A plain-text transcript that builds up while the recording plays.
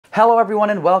Hello everyone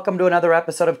and welcome to another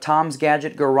episode of Tom's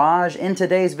Gadget Garage. In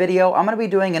today's video, I'm going to be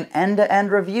doing an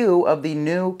end-to-end review of the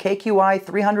new KQi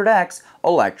 300X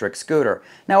electric scooter.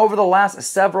 Now over the last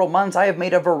several months, I have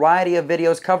made a variety of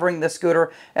videos covering this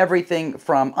scooter, everything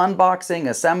from unboxing,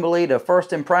 assembly, to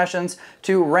first impressions,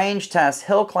 to range tests,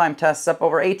 hill climb tests up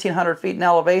over 1,800 feet in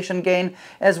elevation gain,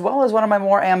 as well as one of my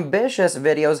more ambitious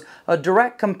videos, a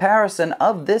direct comparison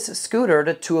of this scooter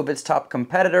to two of its top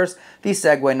competitors, the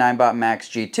Segway Ninebot Max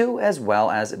G2 as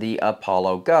well as the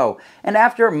Apollo Go. And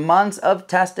after months of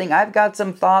testing, I've got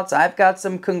some thoughts, I've got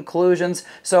some conclusions.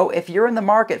 So if you're in the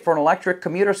market for an electric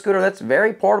commuter scooter that's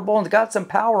very portable and's got some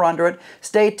power under it,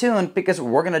 stay tuned because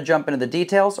we're going to jump into the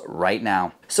details right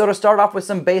now. So to start off with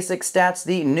some basic stats,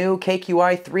 the new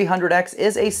KQi 300X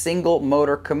is a single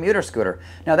motor commuter scooter.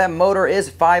 Now that motor is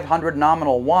 500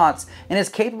 nominal watts and is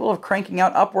capable of cranking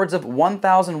out upwards of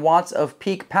 1,000 watts of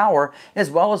peak power as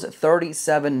well as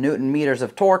 37 Newton meters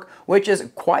of torque, which is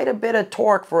quite a bit of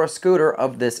torque for a scooter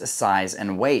of this size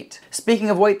and weight. Speaking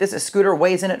of weight, this scooter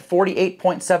weighs in at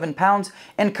 48.7 pounds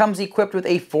and comes equipped with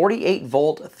a 48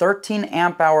 volt, 13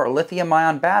 amp hour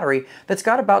lithium-ion battery that's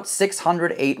got about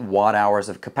 608 watt hours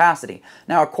of capacity.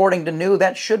 Now, according to new,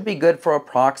 that should be good for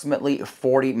approximately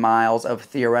 40 miles of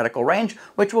theoretical range,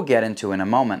 which we'll get into in a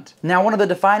moment. Now, one of the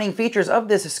defining features of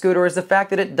this scooter is the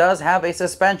fact that it does have a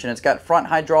suspension. It's got front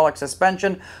hydraulic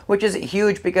suspension, which is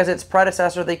huge because its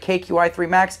predecessor, the KQi 3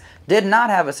 Max, did not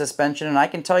have a suspension, and I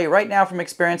can tell you right now from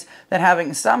experience that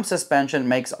having some suspension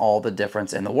makes all the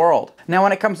difference in the world. Now,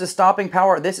 when it comes to stopping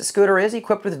power, this scooter is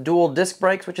equipped with dual disc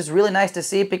brakes, which is really nice to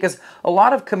see because a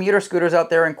lot of commuter scooters out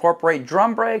there incorporate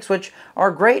drum brakes, which are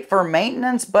great for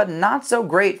maintenance, but not so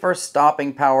great for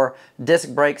stopping power. Disc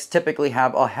brakes typically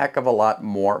have a heck of a lot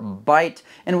more bite,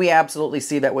 and we absolutely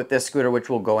see that with this scooter, which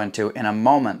we'll go into in a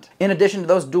moment. In addition to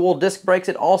those dual disc brakes,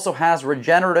 it also has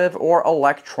regenerative or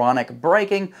electronic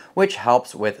braking, which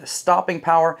helps with stopping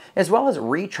power as well as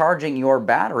recharging your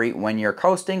battery when you're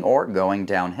coasting or going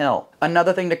downhill.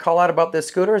 Another thing to call out about this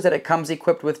scooter is that it comes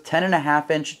equipped with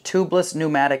 10.5-inch tubeless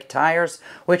pneumatic tires,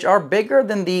 which are bigger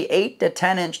than the 8 to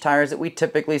 10-inch tires that we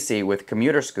typically see with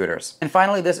commuter scooters. And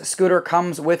finally, this scooter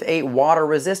comes with a water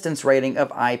resistance rating of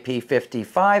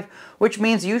IP55, which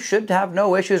means you should have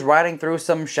no issues riding through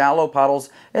some shallow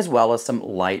puddles as well as some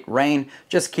light rain.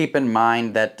 Just keep in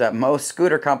mind that most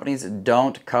scooter companies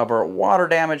don't cover water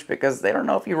damage because they don't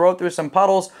know if you rode through some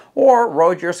puddles or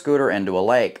rode your scooter into a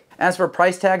lake. As for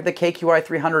price tag, the KQi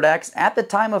 300X at the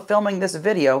time of filming this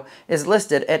video is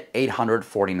listed at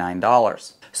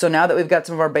 $849. So now that we've got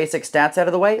some of our basic stats out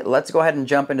of the way, let's go ahead and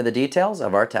jump into the details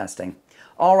of our testing.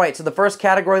 Alright, so the first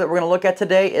category that we're going to look at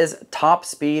today is top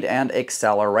speed and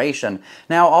acceleration.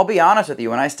 Now, I'll be honest with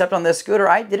you, when I stepped on this scooter,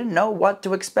 I didn't know what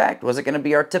to expect. Was it going to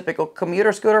be our typical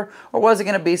commuter scooter, or was it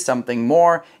going to be something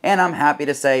more? And I'm happy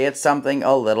to say it's something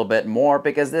a little bit more,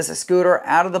 because this scooter,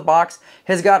 out of the box,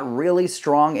 has got really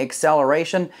strong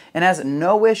acceleration and has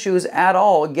no issues at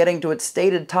all getting to its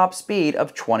stated top speed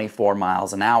of 24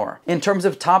 miles an hour. In terms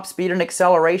of top speed and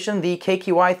acceleration, the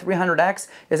KQi 300X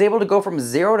is able to go from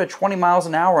 0 to 20 miles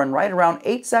an hour in right around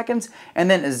 8 seconds,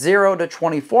 and then 0 to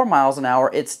 24 miles an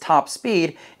hour, its top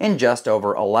speed, in just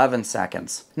over 11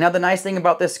 seconds. Now, the nice thing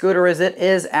about this scooter is it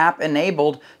is app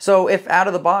enabled, so if out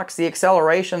of the box the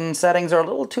acceleration settings are a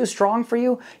little too strong for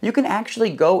you, you can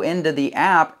actually go into the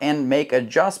app and make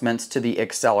adjustments to the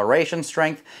acceleration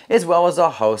strength as well as a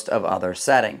host of other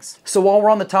settings. So while we're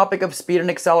on the topic of speed and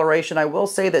acceleration, I will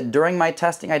say that during my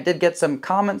testing I did get some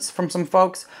comments from some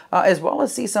folks as well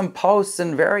as see some posts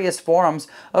in various forums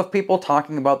of people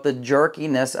talking about the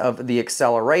jerkiness of the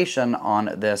acceleration on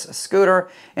this scooter,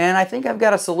 and I think I've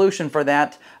got a solution for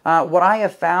that. What I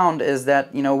have found is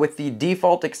that, with the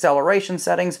default acceleration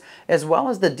settings as well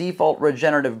as the default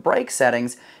regenerative brake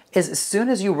settings, as soon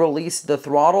as you release the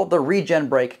throttle, the regen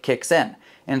brake kicks in.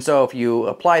 And so if you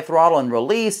apply throttle and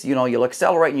release, you'll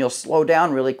accelerate and you'll slow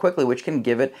down really quickly, which can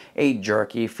give it a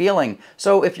jerky feeling.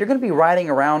 So if you're going to be riding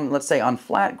around, let's say on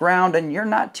flat ground, and you're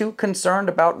not too concerned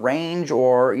about range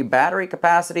or battery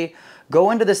capacity,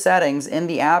 go into the settings in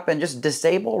the app and just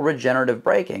disable regenerative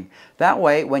braking. That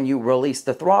way, when you release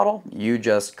the throttle, you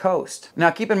just coast. Now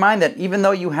keep in mind that even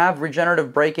though you have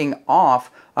regenerative braking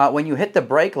off, when you hit the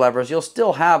brake levers, you'll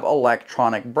still have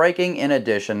electronic braking in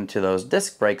addition to those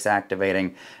disc brakes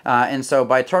activating. And so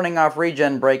by turning off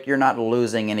regen brake, you're not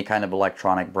losing any kind of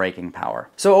electronic braking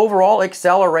power. So overall,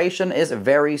 acceleration is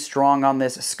very strong on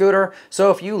this scooter.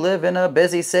 So if you live in a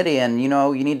busy city and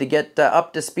you need to get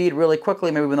up to speed really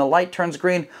quickly, maybe when the light turns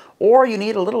green, or you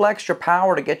need a little extra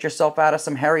power to get yourself out of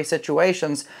some hairy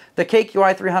situations, the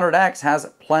KQi 300X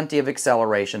has plenty of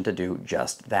acceleration to do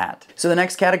just that. So the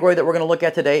next category that we're going to look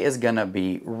at today is going to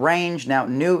be range. Now,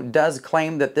 NIU does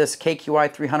claim that this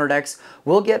KQi 300X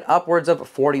will get upwards of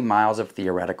 40 miles of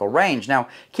theoretical range. Now,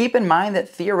 keep in mind that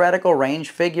theoretical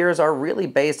range figures are really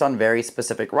based on very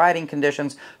specific riding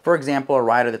conditions. For example, a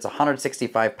rider that's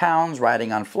 165 pounds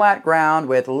riding on flat ground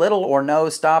with little or no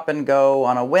stop and go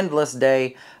on a windless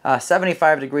day,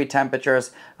 75-degree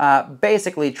temperatures,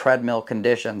 basically treadmill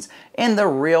conditions. In the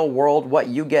real world, what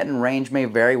you get in range may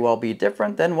very well be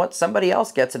different than what somebody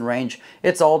else gets in range.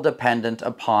 It's all dependent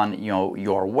upon,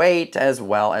 your weight as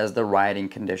well as the riding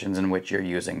conditions in which you're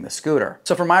using the scooter.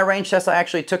 So for my range test, I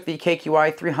actually took the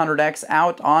KQi 300X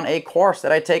out on a course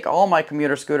that I take all my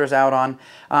commuter scooters out on.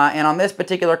 And on this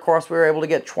particular course, we were able to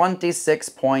get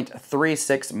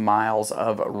 26.36 miles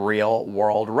of real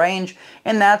world range.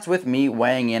 And that's with me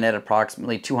weighing in at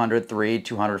approximately 203,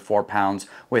 204 pounds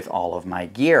with all of my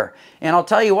gear. And I'll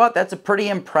tell you what, that's a pretty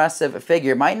impressive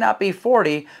figure. It might not be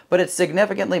 40, but it's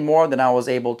significantly more than I was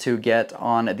able to get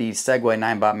on the Segway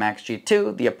 9bot Max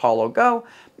G2, the Apollo Go,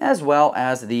 as well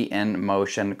as the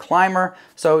InMotion Climber.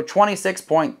 So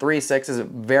 26.36 is a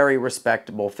very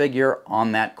respectable figure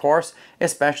on that course,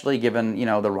 especially given,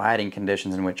 the riding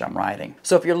conditions in which I'm riding.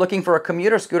 So if you're looking for a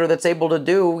commuter scooter that's able to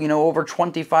do, over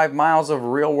 25 miles of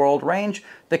real world range,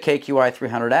 the KQi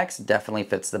 300X definitely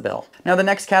fits the bill. Now the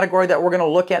next category that we're going to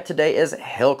look at today is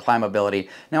hill climbability.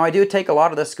 Now I do take a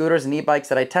lot of the scooters and e-bikes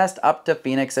that I test up to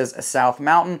Phoenix's South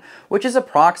Mountain, which is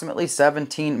approximately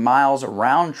 17 miles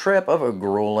round trip of a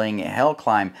grueling hill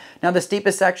climb. Now the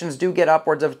steepest sections do get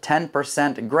upwards of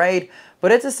 10% grade,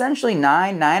 but it's essentially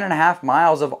 9.5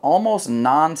 miles of almost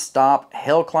non-stop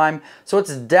hill climb, so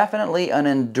it's definitely an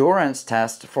endurance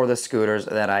test for the scooters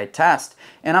that I test.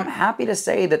 And I'm happy to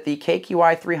say that the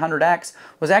KQi 300X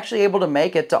was actually able to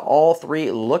make it to all 3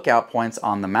 lookout points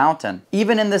on the mountain.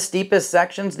 Even in the steepest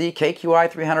sections, the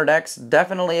KQi 300X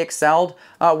definitely excelled.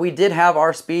 We did have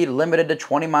our speed limited to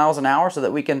 20 miles an hour so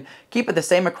that we can keep it the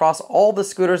same across all the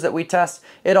scooters that we test.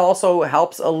 It also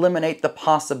helps eliminate the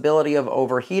possibility of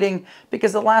overheating,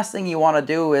 because the last thing you want to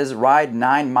do is ride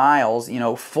 9 miles,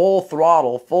 full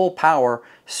throttle, full power,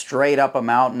 straight up a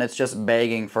mountain. It's just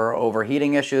begging for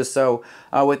overheating issues. So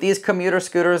with these commuter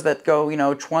scooters that go,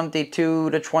 22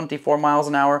 to 24 miles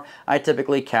an hour, I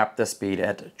typically cap the speed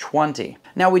at 20.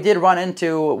 Now we did run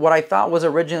into what I thought was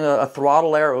originally a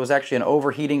throttle error. It was actually an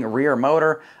overheating rear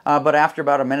motor, but after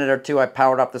about a minute or two, I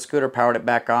powered up the scooter, powered it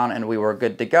back on, and we were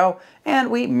good to go.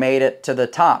 And we made it to the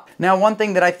top. Now, one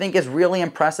thing that I think is really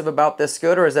impressive about this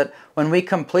scooter is that when we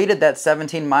completed that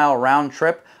 17-mile round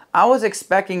trip, I was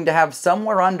expecting to have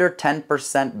somewhere under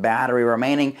 10% battery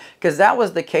remaining, because that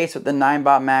was the case with the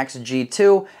 9bot Max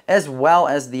G2 as well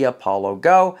as the Apollo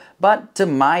Go. But to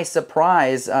my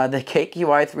surprise, the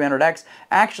KQi 300X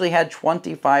actually had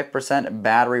 25%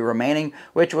 battery remaining,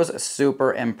 which was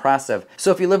super impressive.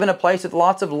 So if you live in a place with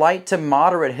lots of light to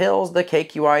moderate hills, the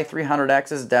KQi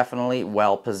 300X is definitely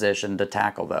well positioned to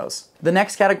tackle those. The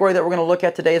next category that we're going to look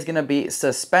at today is going to be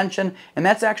suspension, and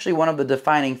that's actually one of the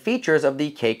defining features of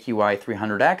the KQi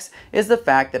 300X is the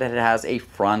fact that it has a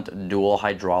front dual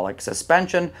hydraulic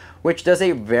suspension, which does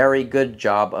a very good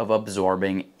job of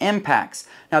absorbing impacts.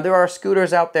 Now there are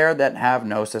scooters out there that have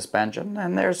no suspension,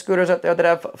 and there are scooters out there that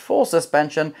have full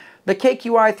suspension. The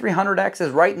KQi 300X is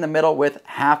right in the middle with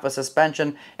half a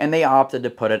suspension, and they opted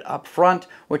to put it up front,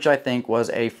 which I think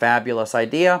was a fabulous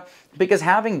idea, because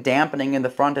having dampening in the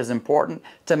front is important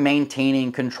to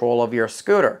maintaining control of your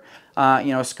scooter.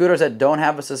 Scooters that don't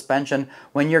have a suspension,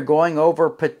 when you're going over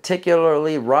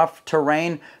particularly rough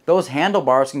terrain, those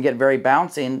handlebars can get very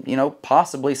bouncy and,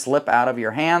 possibly slip out of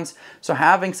your hands. So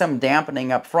having some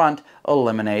dampening up front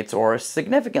eliminates or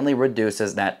significantly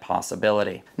reduces that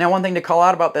possibility. Now, one thing to call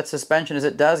out about that suspension is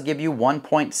it does give you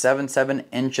 1.77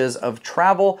 inches of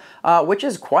travel, which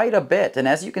is quite a bit. And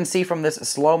as you can see from this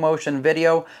slow motion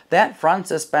video, that front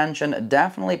suspension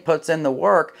definitely puts in the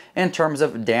work in terms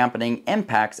of dampening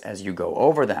impacts as you go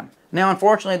over them. Now,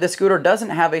 unfortunately, the scooter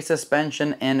doesn't have a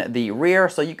suspension in the rear,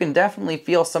 so you can definitely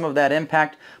feel some of that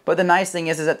impact. But the nice thing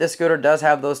is that this scooter does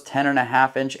have those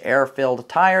 10.5-inch air-filled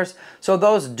tires, so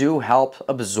those do help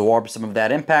absorb some of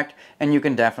that impact, and you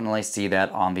can definitely see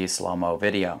that on the slow-mo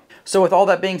video. So with all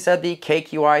that being said, the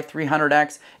KQi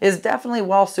 300X is definitely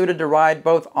well suited to ride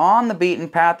both on the beaten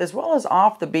path as well as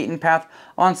off the beaten path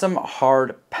on some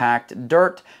hard-packed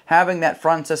dirt. Having that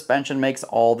front suspension makes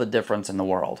all the difference in the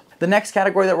world. The next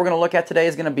category that we're going to look at today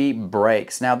is going to be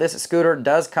brakes. Now, this scooter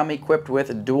does come equipped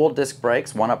with dual disc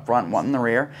brakes, one up front, one in the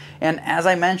rear. And as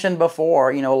I mentioned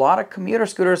before, a lot of commuter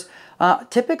scooters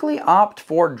typically opt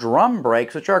for drum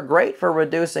brakes, which are great for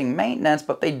reducing maintenance,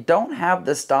 but they don't have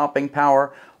the stopping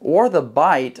power or the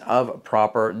bite of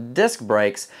proper disc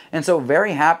brakes. And so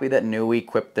very happy that NIU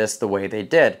equipped this the way they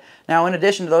did. Now, in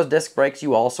addition to those disc brakes,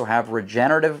 you also have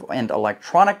regenerative and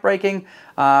electronic braking.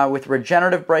 With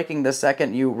regenerative braking, the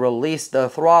second you release the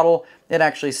throttle, it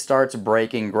actually starts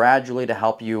braking gradually to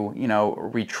help you,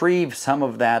 retrieve some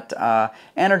of that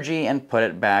energy and put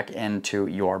it back into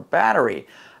your battery.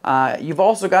 You've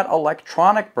also got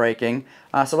electronic braking.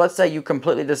 So let's say you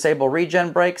completely disable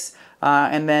regen brakes,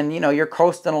 and then you're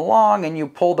coasting along and you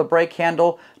pull the brake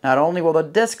handle. Not only will the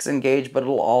discs engage, but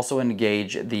it'll also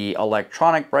engage the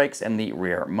electronic brakes and the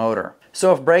rear motor.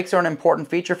 So if brakes are an important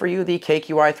feature for you, the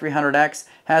KQi 300X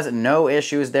has no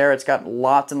issues there. It's got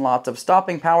lots and lots of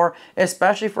stopping power,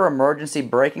 especially for emergency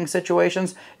braking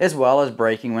situations, as well as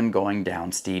braking when going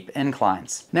down steep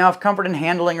inclines. Now, if comfort and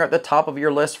handling are at the top of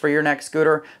your list for your next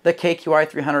scooter, the KQi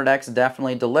 300X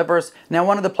definitely delivers. Now,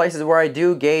 one of the places where I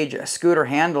do gauge scooter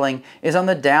handling is on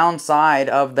the downside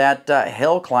of that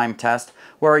hill climb test,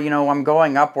 where I'm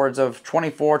going upwards of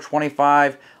 24,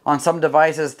 25, on some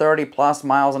devices 30 plus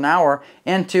miles an hour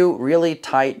into really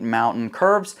tight mountain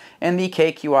curves, and the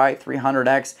KQi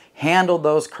 300X handled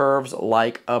those curves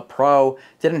like a pro.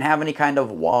 Didn't have any kind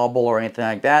of wobble or anything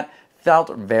like that.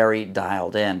 Felt very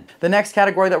dialed in. The next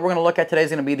category that we're going to look at today is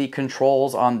going to be the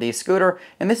controls on the scooter,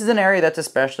 and this is an area that's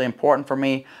especially important for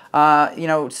me.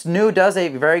 NIU does a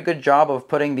very good job of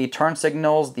putting the turn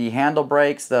signals, the handle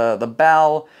brakes, the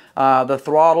bell, the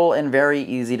throttle in very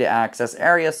easy to access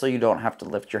areas so you don't have to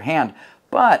lift your hand.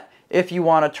 But if you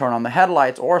want to turn on the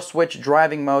headlights or switch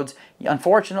driving modes,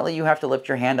 unfortunately you have to lift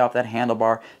your hand off that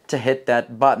handlebar to hit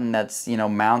that button that's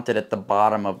mounted at the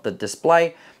bottom of the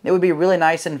display. It would be really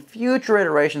nice in future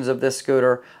iterations of this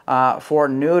scooter for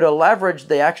NIU to leverage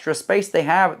the extra space they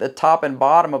have at the top and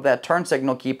bottom of that turn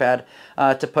signal keypad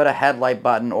to put a headlight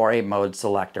button or a mode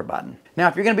selector button. Now,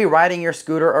 if you're going to be riding your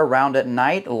scooter around at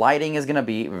night, lighting is going to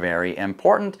be very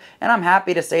important, and I'm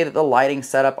happy to say that the lighting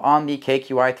setup on the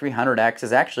KQi 300X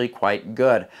is actually quite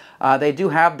good. They do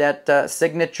have that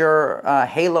signature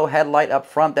halo headlight up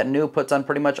front that NIU puts on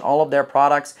pretty much all of their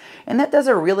products, and that does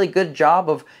a really good job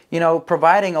of,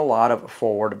 providing a lot of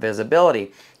forward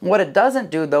visibility. What it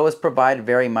doesn't do, though, is provide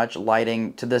very much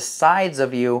lighting to the sides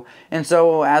of you, and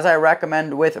so as I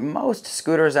recommend with most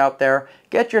scooters out there,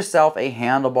 get yourself a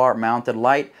handlebar mounted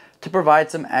light to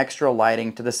provide some extra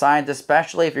lighting to the sides,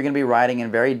 especially if you're going to be riding in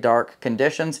very dark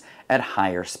conditions at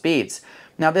higher speeds.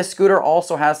 Now, this scooter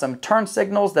also has some turn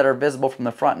signals that are visible from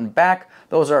the front and back.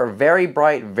 Those are very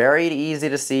bright, very easy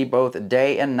to see both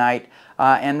day and night.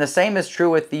 And the same is true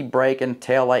with the brake and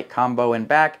tail light combo in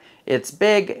back. It's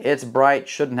big, it's bright,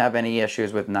 shouldn't have any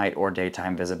issues with night or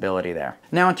daytime visibility there.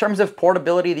 Now, in terms of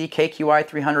portability, the KQi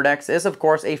 300X is, of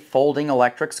course, a folding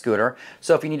electric scooter.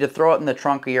 So if you need to throw it in the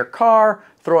trunk of your car,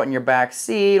 throw it in your back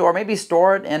seat, or maybe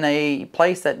store it in a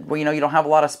place that you don't have a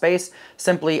lot of space,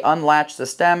 simply unlatch the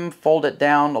stem, fold it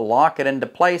down, lock it into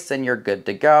place, and you're good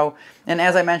to go. And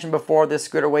as I mentioned before, this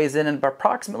scooter weighs in at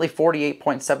approximately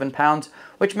 48.7 pounds,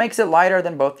 which makes it lighter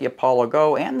than both the Apollo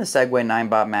Go and the Segway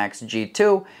 9Bot Max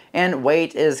G2. And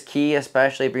weight is key,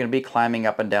 especially if you're going to be climbing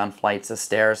up and down flights of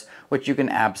stairs, which you can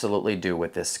absolutely do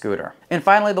with this scooter. And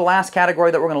finally, the last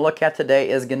category that we're going to look at today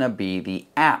is going to be the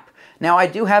app. Now, I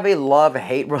do have a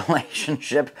love-hate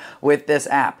relationship with this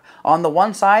app. On the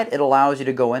one side, it allows you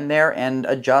to go in there and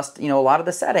adjust, a lot of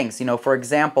the settings. For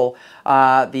example,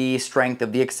 the strength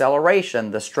of the acceleration,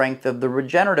 the strength of the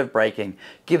regenerative braking,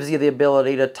 gives you the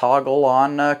ability to toggle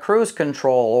on cruise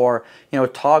control or,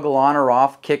 toggle on or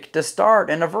off kick to start,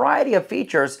 and a variety of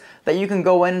features that you can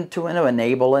go into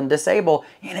enable and disable,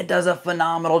 and it does a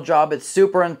phenomenal job. It's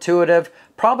super intuitive,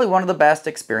 probably one of the best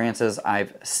experiences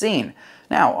I've seen.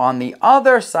 Now, on the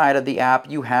other side of the app,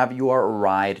 you have your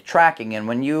ride tracking. And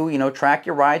when you, track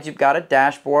your rides, you've got a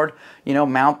dashboard,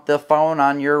 mount the phone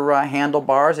on your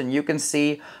handlebars, and you can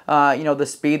see, the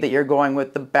speed that you're going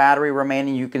with, the battery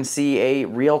remaining. You can see a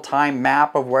real-time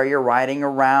map of where you're riding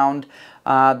around.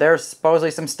 There's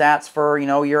supposedly some stats for,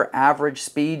 your average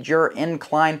speed, your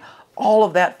incline, all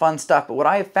of that fun stuff. But what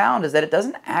I have found is that it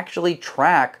doesn't actually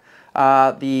track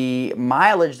the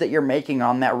mileage that you're making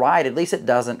on that ride. At least it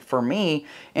doesn't for me.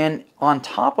 And on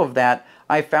top of that,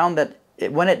 I found that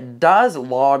when it does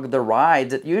log the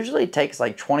rides, it usually takes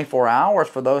like 24 hours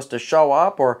for those to show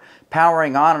up, or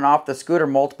powering on and off the scooter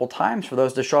multiple times for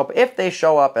those to show up, if they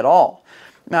show up at all.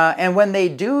 And when they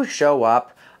do show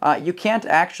up, you can't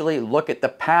actually look at the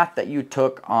path that you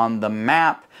took on the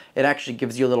map. It actually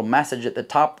gives you a little message at the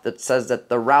top that says that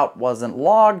the route wasn't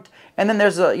logged, and then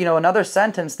there's another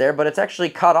sentence there, but it's actually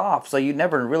cut off, so you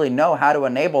never really know how to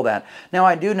enable that. Now,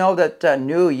 I do know that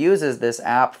NIU uses this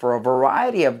app for a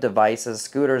variety of devices,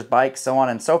 scooters, bikes, so on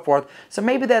and so forth, so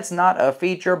maybe that's not a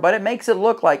feature, but it makes it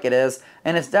look like it is,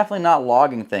 and it's definitely not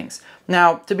logging things.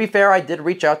 Now, to be fair, I did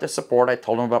reach out to support. I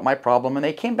told them about my problem, and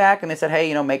they came back and they said,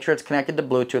 hey, make sure it's connected to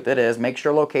Bluetooth. It is. Make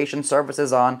sure location service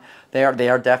is on. They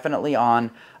are definitely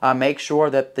on. Make sure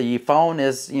that the phone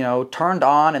is, turned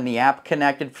on and the app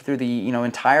connected through the,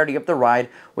 entirety of the ride,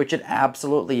 which it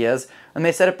absolutely is. And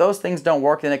they said if those things don't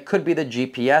work, then it could be the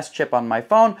GPS chip on my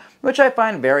phone, which I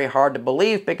find very hard to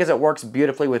believe because it works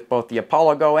beautifully with both the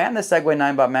Apollo Go and the Segway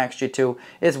 9Bot Max G2,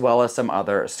 as well as some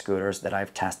other scooters that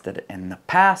I've tested in the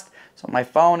past. So my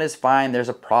phone is fine. There's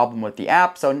a problem with the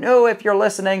app. So NIU, if you're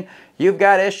listening, you've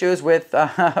got issues with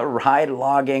ride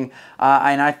logging.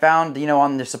 And I found,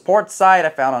 on the support side, I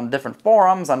found on different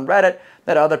forums, on Reddit,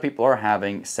 that other people are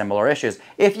having similar issues.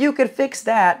 If you could fix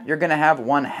that, you're going to have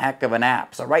one heck of an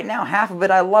app. So right now, half of it,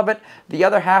 I love it. The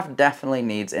other half definitely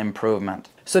needs improvement.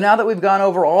 So now that we've gone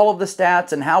over all of the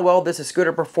stats and how well this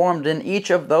scooter performed in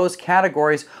each of those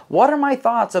categories, what are my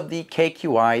thoughts of the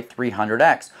KQi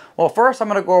 300X? Well, first I'm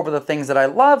going to go over the things that I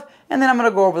love, and then I'm going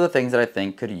to go over the things that I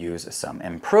think could use some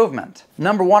improvement.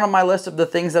 Number one on my list of the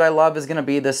things that I love is going to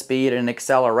be the speed and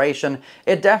acceleration.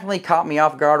 It definitely caught me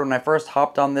off guard when I first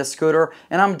hopped on this scooter,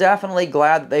 and I'm definitely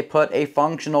glad that they put a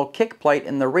functional kick plate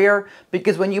in the rear,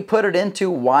 because when you put it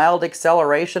into wild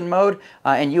acceleration mode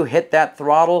and you hit that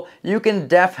throttle, you can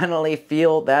definitely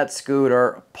feel that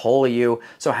scooter pull you.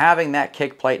 So having that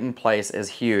kick plate in place is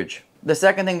huge. The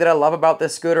second thing that I love about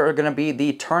this scooter are going to be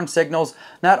the turn signals.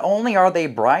 Not only are they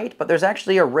bright, but there's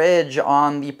actually a ridge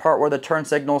on the part where the turn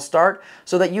signals start,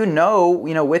 so that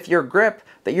with your grip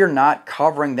that you're not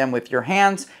covering them with your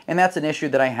hands. And that's an issue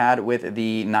that I had with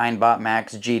the 9Bot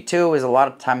Max G2, is a lot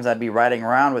of times I'd be riding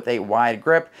around with a wide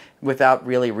grip without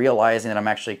really realizing that I'm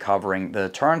actually covering the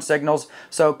turn signals.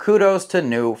 So kudos to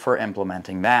NIU for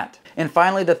implementing that. And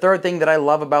finally, the third thing that I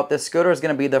love about this scooter is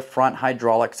going to be the front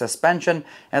hydraulic suspension.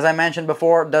 As I mentioned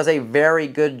before, it does a very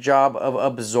good job of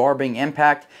absorbing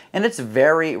impact, and it's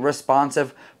very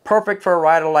responsive. Perfect for a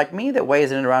rider like me that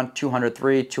weighs in at around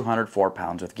 203, 204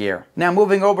 pounds with gear. Now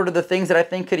moving over to the things that I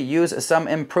think could use some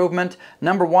improvement.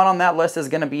 Number one on that list is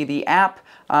going to be the app.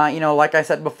 Like I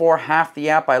said before, half the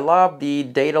app I love. The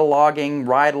data logging,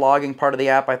 ride logging part of the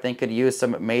app I think could use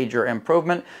some major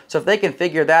improvement. So if they can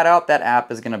figure that out, that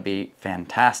app is going to be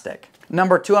fantastic.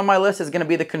 Number two on my list is going to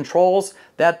be the controls.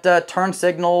 That turn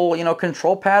signal,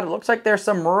 control pad, it looks like there's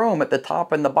some room at the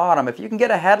top and the bottom. If you can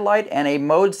get a headlight and a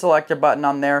mode selector button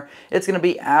on there, it's going to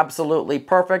be absolutely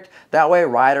perfect. That way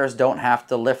riders don't have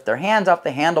to lift their hands off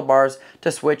the handlebars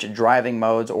to switch driving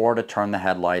modes or to turn the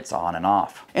headlights on and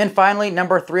off. And finally,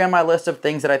 number three on my list of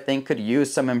things that I think could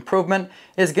use some improvement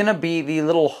is going to be the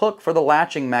little hook for the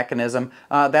latching mechanism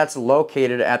that's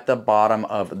located at the bottom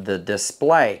of the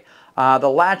display. The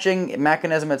latching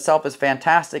mechanism itself is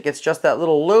fantastic. It's just that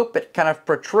little loop. It kind of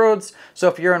protrudes. So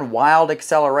if you're in wild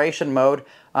acceleration mode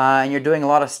and you're doing a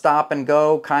lot of stop and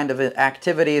go kind of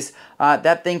activities,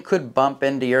 that thing could bump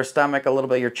into your stomach a little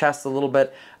bit, your chest a little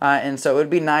bit. And so it would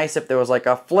be nice if there was like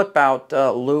a flip out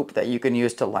loop that you can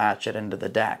use to latch it into the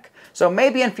deck. So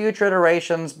maybe in future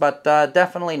iterations, but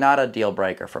definitely not a deal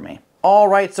breaker for me.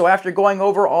 Alright, so after going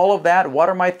over all of that, what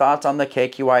are my thoughts on the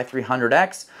KQi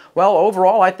 300X? Well,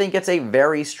 overall, I think it's a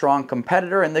very strong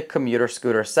competitor in the commuter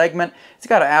scooter segment. It's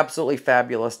got an absolutely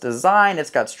fabulous design. It's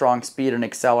got strong speed and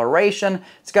acceleration.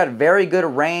 It's got very good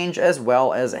range as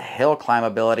well as hill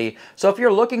climbability. So if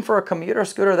you're looking for a commuter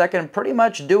scooter that can pretty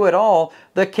much do it all,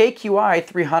 the KQi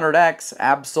 300X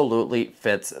absolutely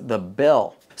fits the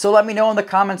bill. So let me know in the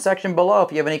comment section below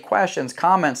if you have any questions,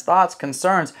 comments, thoughts,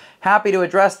 concerns. Happy to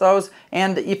address those.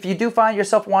 And if you do find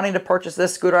yourself wanting to purchase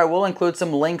this scooter, I will include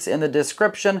some links in the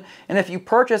description. And if you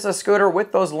purchase a scooter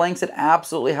with those links, it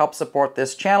absolutely helps support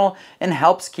this channel and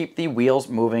helps keep the wheels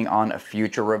moving on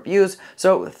future reviews.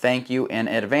 So thank you in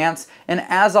advance. And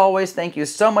as always, thank you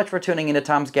so much for tuning into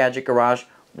Tom's Gadget Garage.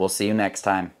 We'll see you next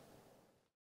time.